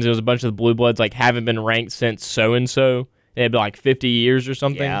 5 teams, there was a bunch of the Blue Bloods like haven't been ranked since so and so. It had been like 50 years or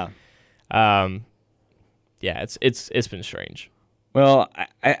something. Yeah. Yeah, it's been strange. Well,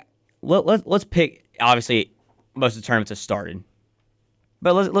 let's pick. Obviously, most of the tournaments have started,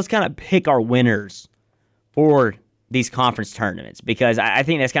 but let's kind of pick our winners for these conference tournaments because I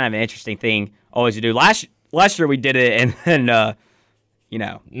think that's kind of an interesting thing always to do. Last year we did it, and then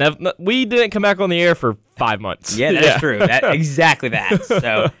we didn't come back on the air for 5 months. Yeah, that's true. Exactly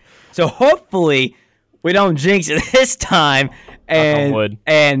that. So hopefully we don't jinx it this time. And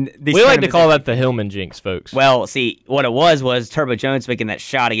we like to call that the Hillman jinx, folks. Well, see, what it was Turbo Jones making that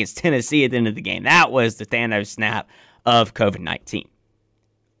shot against Tennessee at the end of the game. That was the Thanos snap of COVID-19.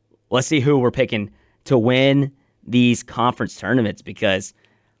 Let's see who we're picking to win these conference tournaments because,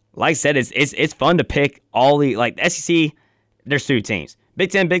 like I said, it's fun to pick all the like SEC. There's 2 teams.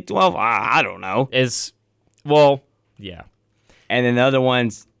 Big 10, Big 12. I don't know. Yeah. And then the other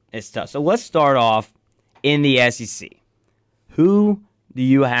ones is tough. So let's start off in the SEC. Who do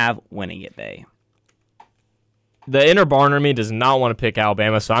you have winning it, Bay? The inner barn in me does not want to pick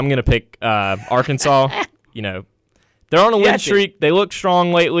Alabama, so I'm going to pick Arkansas. They're on a win streak. They look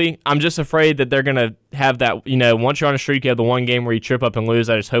strong lately. I'm just afraid that they're going to have that, once you're on a streak, you have the one game where you trip up and lose.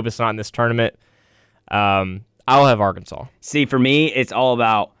 I just hope it's not in this tournament. I'll have Arkansas. See, for me, it's all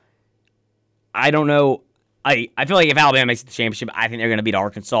about, I don't know. I feel like if Alabama makes it the championship, I think they're going to beat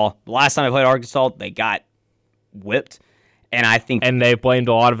Arkansas. The last time they played Arkansas, they got whipped. And they blamed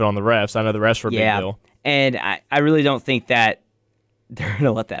a lot of it on the refs. I know the refs were a big deal. And I really don't think that they're going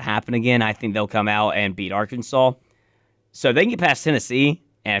to let that happen again. I think they'll come out and beat Arkansas. So if they can get past Tennessee,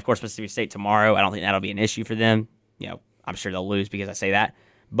 and of course Mississippi State tomorrow, I don't think that'll be an issue for them. I'm sure they'll lose because I say that.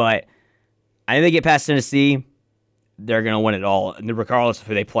 But I think they get past Tennessee, they're going to win it all, regardless of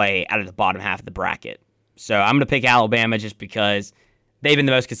who they play out of the bottom half of the bracket. So I'm going to pick Alabama just because they've been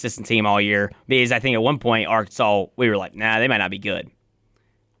the most consistent team all year. Because I think at one point, Arkansas, we were like, nah, they might not be good.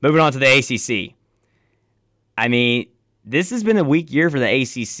 Moving on to the ACC. I mean, this has been a weak year for the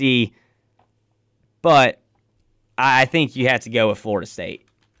ACC, but I think you have to go with Florida State.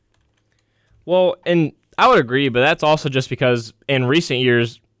 Well, and I would agree, but that's also just because in recent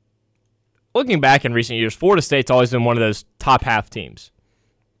years, looking back in recent years, Florida State's always been one of those top half teams.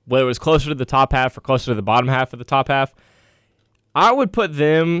 Whether it was closer to the top half or closer to the bottom half of the top half, I would put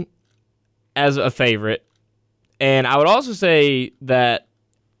them as a favorite. And I would also say that,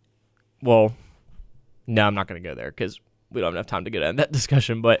 well, no, I'm not going to go there because we don't have enough time to get into that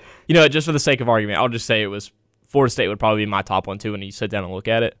discussion. But, just for the sake of argument, I'll just say it was Florida State would probably be my top one, too, when you sit down and look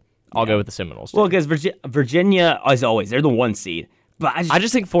at it. I'll go with the Seminoles. Well, because Virginia, as always, they're the 1 seed. But I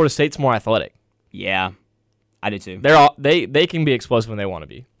just think Florida State's more athletic. Yeah, I do too. They can be explosive when they want to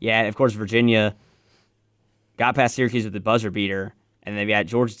be. Yeah, and of course Virginia got past Syracuse with the buzzer beater, and they've got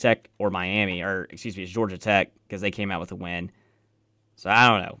Georgia Tech or Miami, or excuse me, it's Georgia Tech because they came out with a win. So I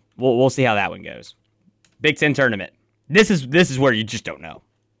don't know. We'll see how that one goes. Big Ten tournament. This is where you just don't know.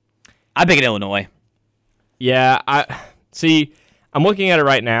 I pick it Illinois. Yeah, I'm looking at it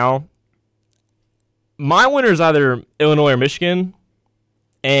right now. My winner is either Illinois or Michigan,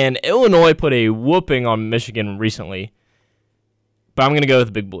 and Illinois put a whooping on Michigan recently. But I'm going to go with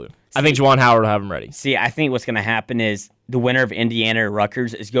the Big Blue. I think Juwan Howard will have them ready. See, I think what's going to happen is the winner of Indiana or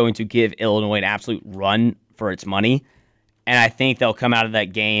Rutgers is going to give Illinois an absolute run for its money, and I think they'll come out of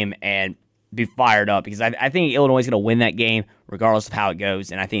that game and be fired up because I think Illinois is going to win that game regardless of how it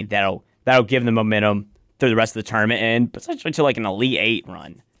goes, and I think that'll give them momentum through the rest of the tournament and potentially to like an Elite Eight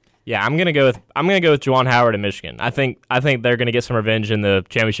run. Yeah, I'm gonna go with Juwan Howard and Michigan. I think they're gonna get some revenge in the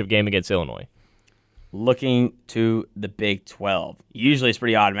championship game against Illinois. Looking to the Big 12. Usually it's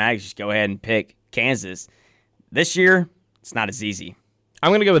pretty automatic. Just go ahead and pick Kansas. This year, it's not as easy. I'm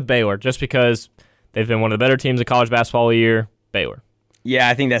going to go with Baylor just because they've been one of the better teams in college basketball all year. Baylor. Yeah,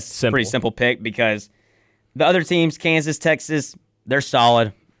 I think that's a pretty simple pick because the other teams, Kansas, Texas, they're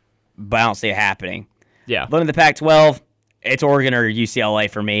solid, but I don't see it happening. Yeah. Looking at the Pac-12, it's Oregon or UCLA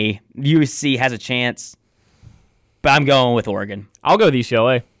for me. USC has a chance, but I'm going with Oregon. I'll go with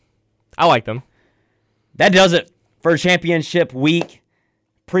UCLA. I like them. That does it for championship week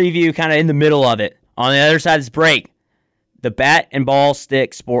preview, kind of in the middle of it. On the other side of this break, the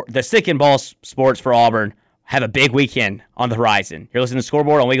stick and ball sports for Auburn have a big weekend on the horizon. You're listening to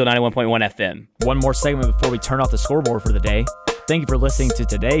Scoreboard on Weagle 91.1 FM. One more segment before we turn off the scoreboard for the day. Thank you for listening to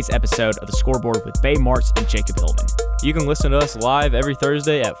today's episode of the Scoreboard with Bay Marks and Jacob Hillman. You can listen to us live every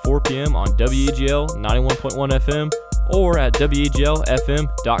Thursday at 4 p.m. on WEGL 91.1 FM or at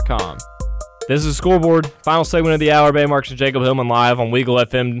WEGLFM.com. This is Scoreboard, final segment of the hour. Bay Marks and Jacob Hillman live on Weagle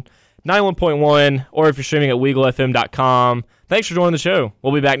FM 91.1, or if you're streaming at WeagleFM.com. Thanks for joining the show.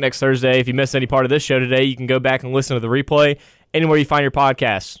 We'll be back next Thursday. If you missed any part of this show today, you can go back and listen to the replay anywhere you find your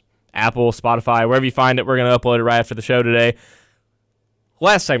podcasts. Apple, Spotify, wherever you find it, we're going to upload it right after the show today.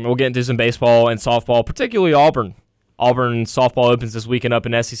 Last segment, we'll get into some baseball and softball, particularly Auburn. Auburn softball opens this weekend up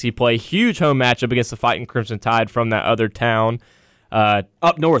in SEC play. Huge home matchup against the Fighting Crimson Tide from that other town.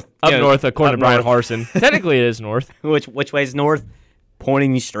 Up north. North, according to Brian Harson. Technically, it is north. Which way is north?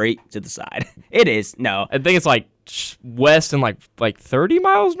 Pointing you straight to the side. It is. No. I think it's like west and like 30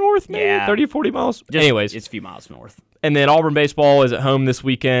 miles north, maybe? Yeah. 30 or 40 miles? Anyways. It's a few miles north. And then Auburn Baseball is at home this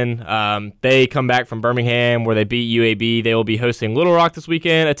weekend. They come back from Birmingham where they beat UAB. They will be hosting Little Rock this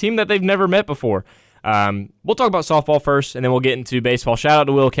weekend, a team that they've never met before. We'll talk about softball first, and then we'll get into baseball. Shout out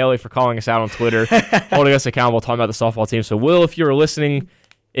to Will Kelly for calling us out on Twitter, holding us accountable, talking about the softball team. So, Will, if you were listening,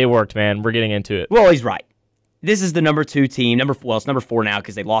 it worked, man. We're getting into it. Well, he's right. This is the number 2 team. It's number 4 now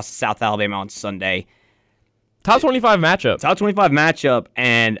because they lost to South Alabama on Sunday. Top 25 matchup. Top 25 matchup,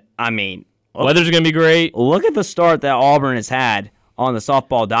 and I mean, weather's going to be great. Look at the start that Auburn has had on the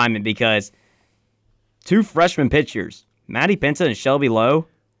softball diamond because 2 freshman pitchers, Maddie Penta and Shelby Lowe,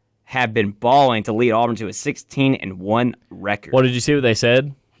 have been balling to lead Auburn to a 16-1 record. Well, did you see what they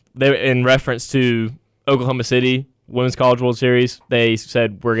said? They, in reference to Oklahoma City Women's College World Series, they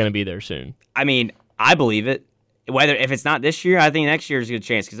said we're going to be there soon. I mean, I believe it. If it's not this year, I think next year is a good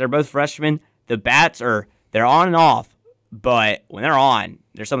chance because they're both freshmen. The bats they're on and off, but when they're on,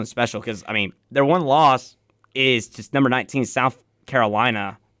 there's something special because, I mean, their one loss is just number 19 South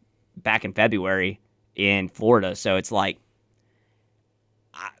Carolina back in February in Florida. So it's like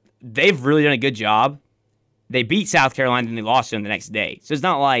they've really done a good job. They beat South Carolina and they lost to them the next day. So it's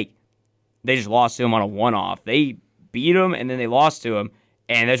not like they just lost to them on a one-off. They beat them and then they lost to them,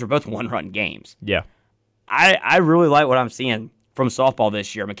 and those were both one-run games. Yeah. I really like what I'm seeing from softball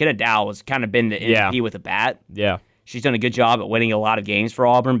this year. McKenna Dow has kind of been the MVP with a bat. Yeah. She's done a good job at winning a lot of games for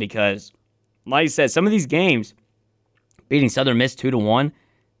Auburn because, like I said, some of these games, beating Southern Miss 2-1,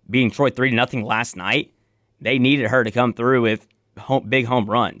 beating Troy 3-0 last night, they needed her to come through with big home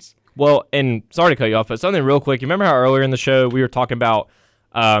runs. Well, and sorry to cut you off, but something real quick. You remember how earlier in the show we were talking about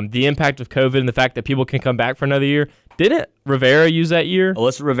the impact of COVID and the fact that people can come back for another year? Didn't Rivera use that year?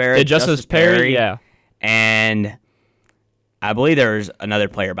 Alyssa Rivera, Justice Perry, yeah. And I believe there's another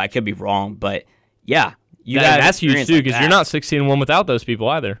player, but I could be wrong. But, yeah. That's huge, too, because you're not 16-1 without those people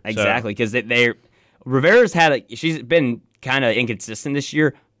either. Exactly, because Rivera's she's been kind of inconsistent this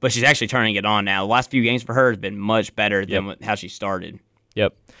year, but she's actually turning it on now. The last few games for her has been much better than how she started.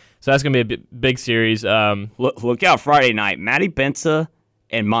 Yep. So that's going to be a big series. Look out Friday night. Maddie Penta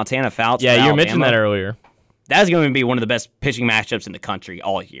and Montana Fouts. Yeah, you mentioned that earlier. That's going to be one of the best pitching matchups in the country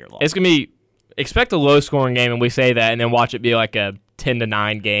all year long. It's going to be, expect a low-scoring game, and we say that, and then watch it be like a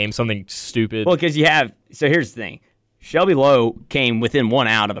 10-9 game, something stupid. Well, because so here's the thing. Shelby Lowe came within 1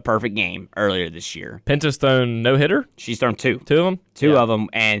 out of a perfect game earlier this year. Pinta's thrown no-hitter? She's thrown 2. 2 of them? Two of them,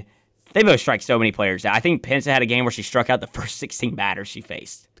 and they both strike so many players out. I think Pinta had a game where she struck out the first 16 batters she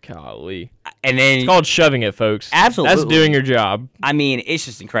faced. Golly. And then It's called shoving it, folks. Absolutely. That's doing your job. I mean, it's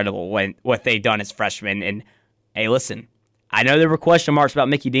just incredible what they've done as freshmen. And, hey, listen, I know there were question marks about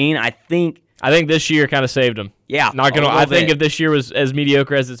Mickey Dean. I think this year kind of saved them. Yeah. I think if this year was as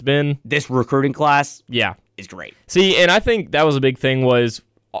mediocre as it's been. This recruiting class is great. See, and I think that was a big thing was,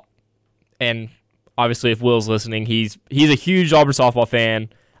 and obviously if Will's listening, he's a huge Auburn softball fan.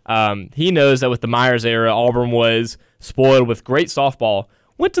 He knows that with the Myers era, Auburn was spoiled with great softball.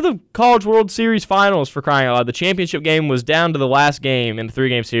 Went to the College World Series finals, for crying out loud. The championship game was down to the last game in the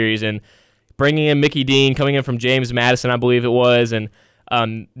 3-game series, and bringing in Mickey Dean, coming in from James Madison, I believe it was, and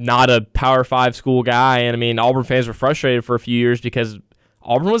not a Power 5 school guy. And, I mean, Auburn fans were frustrated for a few years because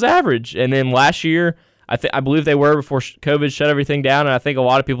Auburn was average. And then last year, I believe they were before COVID shut everything down, and I think a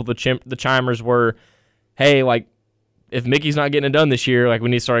lot of people, the chimers were, hey, like, if Mickey's not getting it done this year, like, we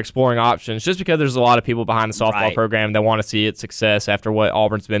need to start exploring options, just because there's a lot of people behind the softball program that want to see its success after what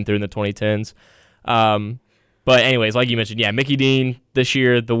Auburn's been through in the 2010s. But anyways, like you mentioned, Mickey Dean this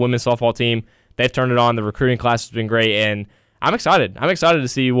year, the women's softball team, they've turned it on. The recruiting class has been great, and I'm excited. I'm excited to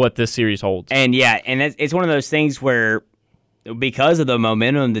see what this series holds. And, it's one of those things where because of the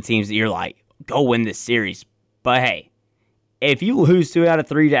momentum, the teams that you're like, go win this series. But, hey, if you lose 2 out of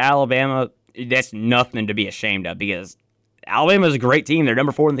 3 to Alabama, that's nothing to be ashamed of because Alabama's a great team. They're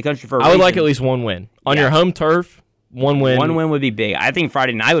number 4 in the country for a reason. I would like at least one win. On your home turf, one win. One win would be big. I think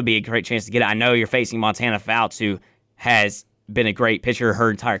Friday night would be a great chance to get it. I know you're facing Montana Fouts, who has been a great pitcher her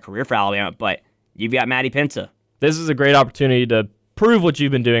entire career for Alabama, but you've got Maddie Pinta. This is a great opportunity to prove what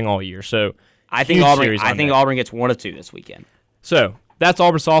you've been doing all year. So I think Auburn gets 1 of 2 this weekend. So that's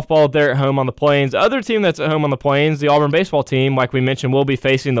Auburn softball. They're at home on the Plains. The other team that's at home on the Plains, the Auburn baseball team, like we mentioned, will be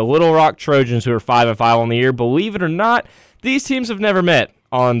facing the Little Rock Trojans, who are 5-5 on the year. Believe it or not, these teams have never met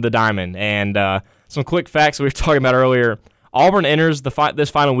on the diamond. And some quick facts we were talking about earlier. Auburn enters this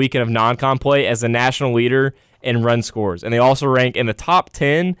final weekend of non-con play as the national leader in run scores, and they also rank in the top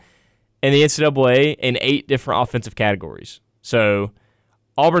 10 in the NCAA in 8 different offensive categories. So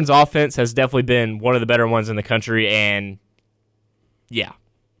Auburn's offense has definitely been one of the better ones in the country, and Yeah,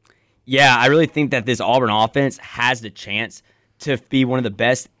 I really think that this Auburn offense has the chance to be one of the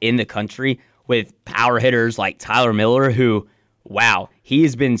best in the country with power hitters like Tyler Miller, who, wow, he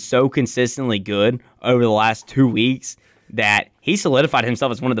has been so consistently good over the last 2 weeks that he solidified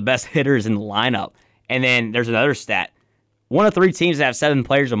himself as one of the best hitters in the lineup. And then there's another stat. 1 of 3 teams that have 7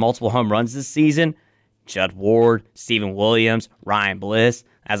 players with multiple home runs this season, Judd Ward, Stephen Williams, Ryan Bliss,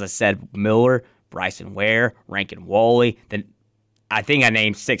 as I said, Miller, Bryson Ware, Rankin Woolley. Then I think I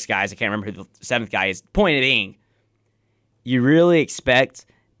named 6 guys. I can't remember who the 7th guy is. Point being, you really expect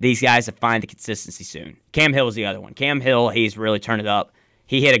these guys to find the consistency soon. Cam Hill is the other one. Cam Hill, he's really turned it up.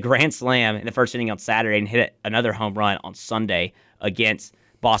 He hit a grand slam in the first inning on Saturday and hit another home run on Sunday against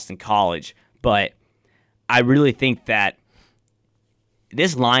Boston College. But I really think that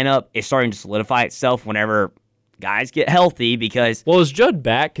this lineup is starting to solidify itself whenever guys get healthy because... Well, is Judd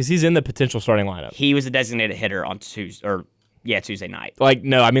back? Because he's in the potential starting lineup. He was a designated hitter on Tuesday night.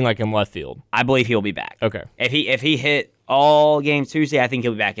 No, I mean like in left field. I believe he'll be back. Okay. If he hit all games Tuesday, I think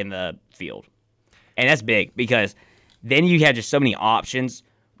he'll be back in the field. And that's big because then you have just so many options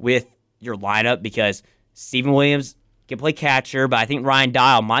with your lineup because Stephen Williams can play catcher, but I think Ryan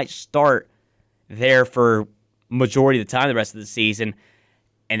Dial might start there for majority of the time the rest of the season.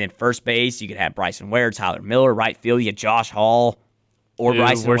 And then first base, you could have Bryson Ware, Tyler Miller. Right field, you get Josh Hall or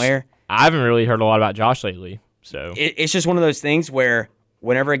Bryson Ware. I haven't really heard a lot about Josh lately. So it's just one of those things where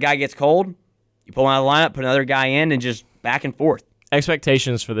whenever a guy gets cold, you pull him out of the lineup, put another guy in, and just back and forth.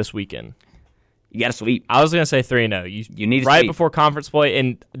 Expectations for this weekend. You got to sweep. I was going to say 3-0. You need to right sweep. Before conference play.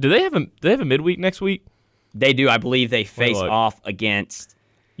 And do they have a midweek next week? They do. I believe they face off against...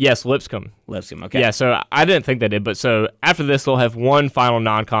 Yes, Lipscomb. Okay. Yeah, so I didn't think they did, but so after this, they'll have one final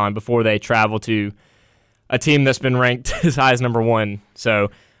non-con before they travel to a team that's been ranked as high as number 1. So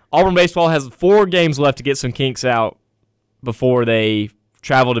Auburn baseball has 4 games left to get some kinks out before they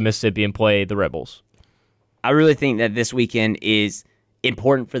travel to Mississippi and play the Rebels. I really think that this weekend is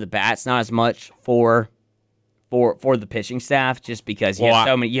important for the bats, not as much for the pitching staff, just because you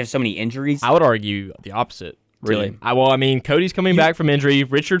have so many injuries. I would argue the opposite. Really? Cody's coming back from injury.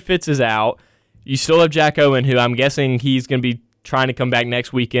 Richard Fitz is out. You still have Jack Owen, who I'm guessing he's going to be trying to come back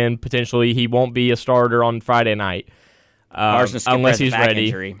next weekend. Potentially, he won't be a starter on Friday night unless he's ready.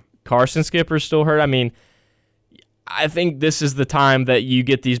 Injury. Carson Skipper's still hurt. I mean, I think this is the time that you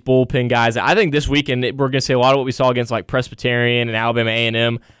get these bullpen guys. I think this weekend we're going to see a lot of what we saw against like Presbyterian and Alabama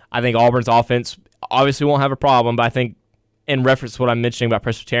A&M. I think Auburn's offense obviously won't have a problem, but I think in reference to what I'm mentioning about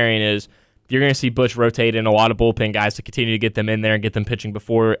Presbyterian is you're going to see Bush rotate in a lot of bullpen guys to continue to get them in there and get them pitching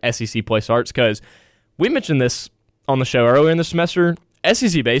before SEC play starts, because we mentioned this on the show earlier in the semester.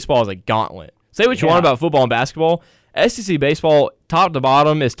 SEC baseball is a gauntlet. Say what you want about football and basketball. SEC baseball, top to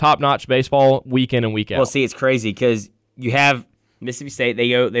bottom, is top-notch baseball week in and week out. Well, see, it's crazy because you have Mississippi State.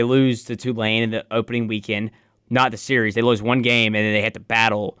 They lose to Tulane in the opening weekend, not the series. They lose one game, and then they have to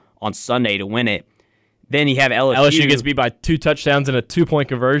battle on Sunday to win it. Then you have LSU. LSU gets beat by 2 touchdowns and a 2-point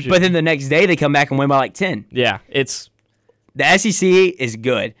conversion. But then the next day they come back and win by like 10. Yeah, the SEC is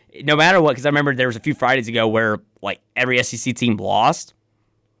good, no matter what. Because I remember there was a few Fridays ago where like every SEC team lost.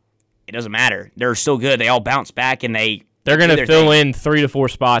 It doesn't matter. They're still good. They all bounce back, and they're going to fill in 3 to 4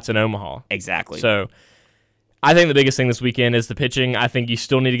 spots in Omaha. Exactly. So I think the biggest thing this weekend is the pitching. I think you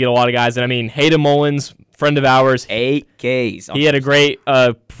still need to get a lot of guys. And I mean, Hayden Mullins, friend of ours, 8 Ks. He had a great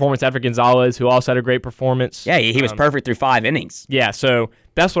performance after Gonzalez, who also had a great performance. Yeah, he was perfect through 5 innings. Yeah, so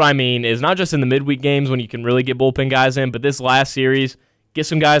that's what I mean, is not just in the midweek games when you can really get bullpen guys in, but this last series, get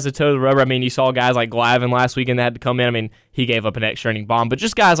some guys to toe the rubber. I mean, you saw guys like Glavin last weekend that had to come in. I mean, he gave up an extra inning bomb, but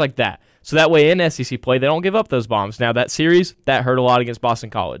just guys like that. So that way in SEC play, they don't give up those bombs. Now, that series, that hurt a lot against Boston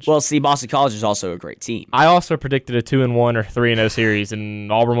College. Well, see, Boston College is also a great team. I also predicted a 2-1 or 3-0 series,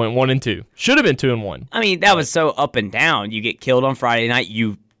 and Auburn went 1-2. Should have been 2-1. I mean, that was so up and down. You get killed on Friday night,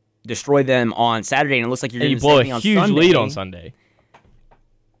 you destroy them on Saturday, and it looks like you're doing the same thing on Sunday. You blow a huge lead on Sunday.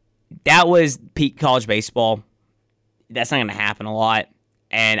 That was peak college baseball. That's not going to happen a lot,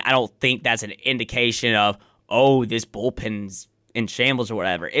 and I don't think that's an indication of, oh, this bullpen's in shambles or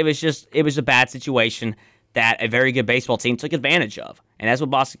whatever. It was a bad situation that a very good baseball team took advantage of, and that's what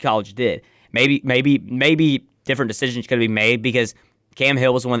Boston College did. Maybe different decisions could have been made because Cam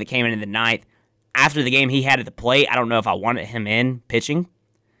Hill was the one that came in the 9th. After the game he had at the plate, I don't know if I wanted him in pitching.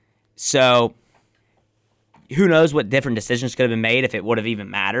 So who knows what different decisions could have been made if it would have even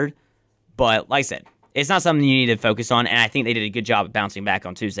mattered. But like I said, it's not something you need to focus on, and I think they did a good job of bouncing back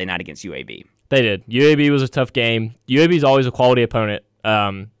on Tuesday night against UAB. They did. UAB was a tough game. UAB is always a quality opponent.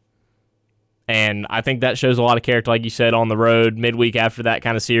 And I think that shows a lot of character, like you said, on the road, midweek after that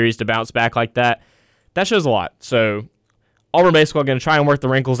kind of series to bounce back like that. That shows a lot. So Auburn Basketball going to try and work the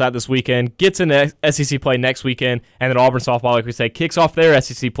wrinkles out this weekend, gets into SEC play next weekend, and then Auburn Softball, like we said, kicks off their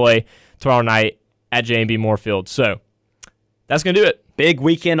SEC play tomorrow night at J&B Moorfield. So that's going to do it. Big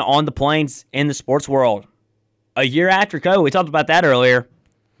weekend on the Plains in the sports world. A year after COVID, we talked about that earlier.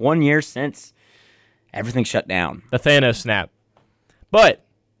 1 year since everything shut down. The Thanos snap. But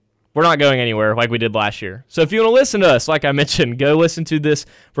we're not going anywhere like we did last year. So if you want to listen to us, like I mentioned, go listen to this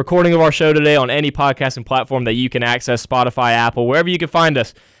recording of our show today on any podcasting platform that you can access, Spotify, Apple, wherever you can find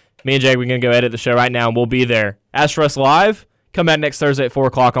us. Me and Jake, we're going to go edit the show right now, and we'll be there. As for us live, come back next Thursday at 4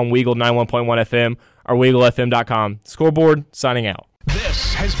 o'clock on Weagle 91.1 FM or WeagleFM.com. Scoreboard, signing out.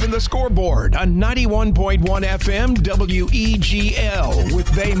 This has been The Scoreboard on 91.1 FM WEGL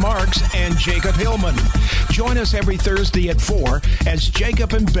with Bay Marks and Jacob Hillman. Join us every Thursday at 4 as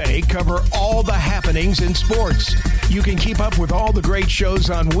Jacob and Bay cover all the happenings in sports. You can keep up with all the great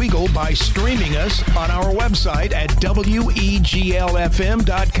shows on Weagle by streaming us on our website at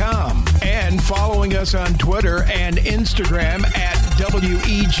WEGLFM.com and following us on Twitter and Instagram at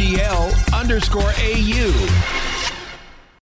WEGL_AU.